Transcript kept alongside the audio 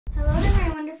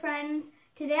Wonder friends.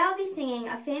 Today I'll be singing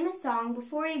a famous song,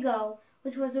 Before You Go,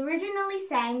 which was originally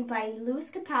sang by Lewis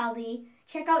Capaldi.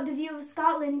 Check out The View of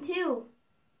Scotland too.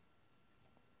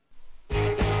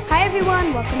 Hi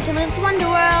everyone, welcome to Lewis Wonder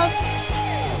World.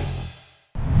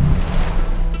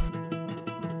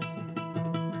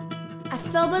 I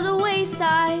fell by the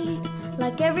wayside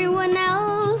like everyone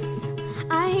else.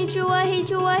 I hate you, I hate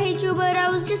you, I hate you, but I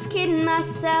was just kidding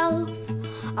myself.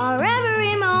 Our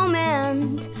every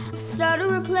moment I start to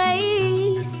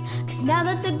replace, 'cause now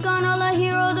that they're gone all I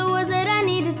hear are the words that I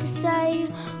needed to say.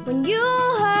 When you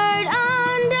hurt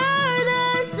under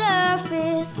the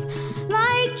surface,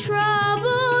 like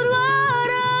troubled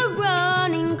water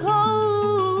running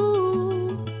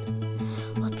cold.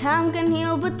 Well, time can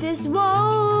heal, but this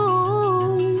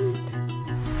won't.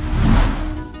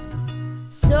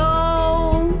 So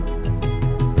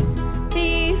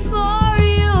before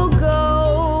you go.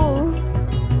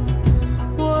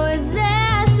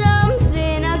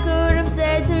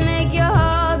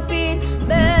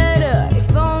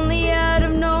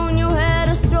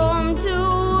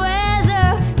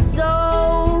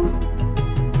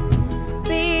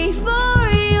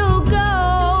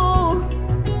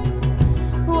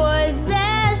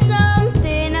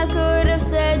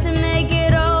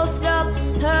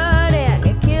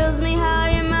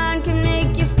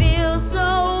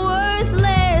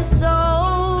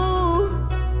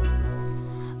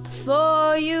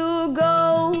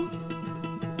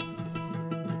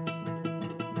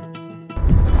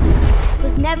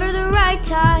 Was never the right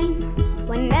time,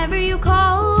 whenever you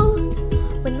called.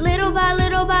 Went little by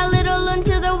little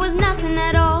until there was nothing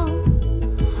at all.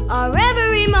 Our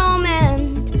every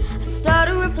moment I start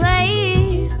to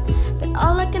replay, but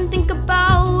all I can think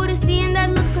about is seeing that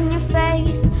look on your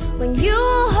face. When you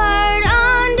hurt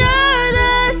under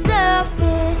the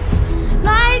surface,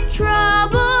 like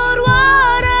troubled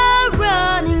water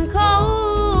running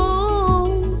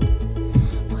cold.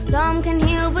 Well, some can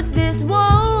heal, but this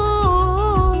won't.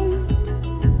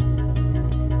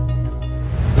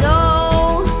 So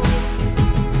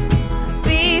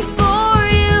before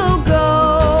you go,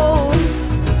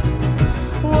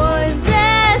 was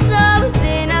there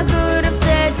something I could have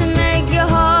said to make your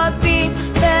heart beat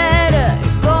better?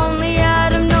 If only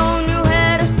I'd have known you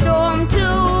had a storm to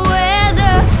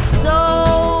weather. So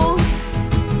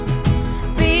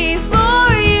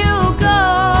before you go,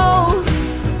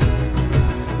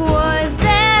 was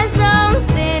there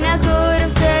something I could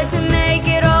have said to make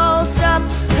it all stop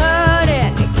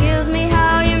hurting? It kills me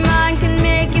how your mind can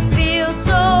make you feel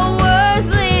so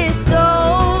worthless. So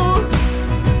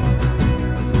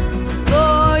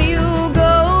before you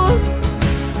go,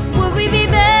 would we be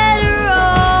better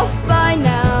off by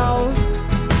now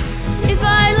if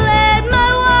I let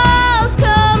my walls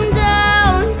come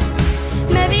down?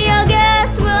 Maybe I guess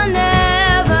we'll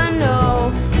never know.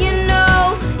 You know,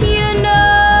 you know.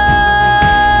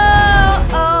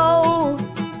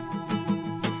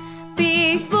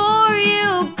 Before you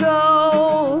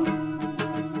go,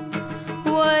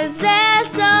 was there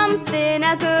something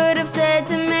I could have said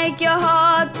to make your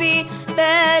heart beat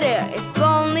better? If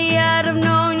only I'd have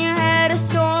known you had a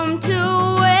storm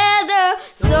to weather.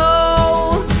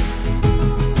 So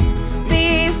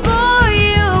before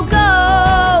you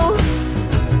go,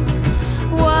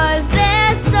 was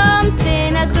there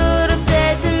something I could have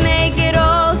said to make it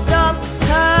all stop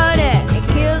hurting? It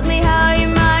kills me how your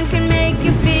mind can make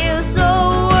you feel so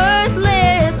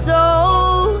worthless. So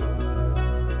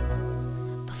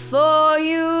before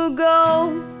you go.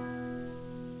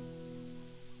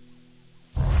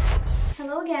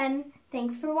 Hello again.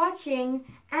 Thanks for watching,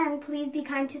 and please be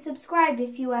kind to subscribe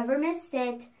if you ever missed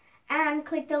it. And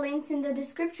click the links in the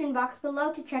description box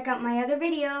below to check out my other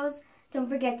videos. Don't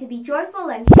forget to be joyful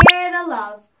and share the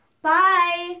love.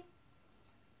 Bye!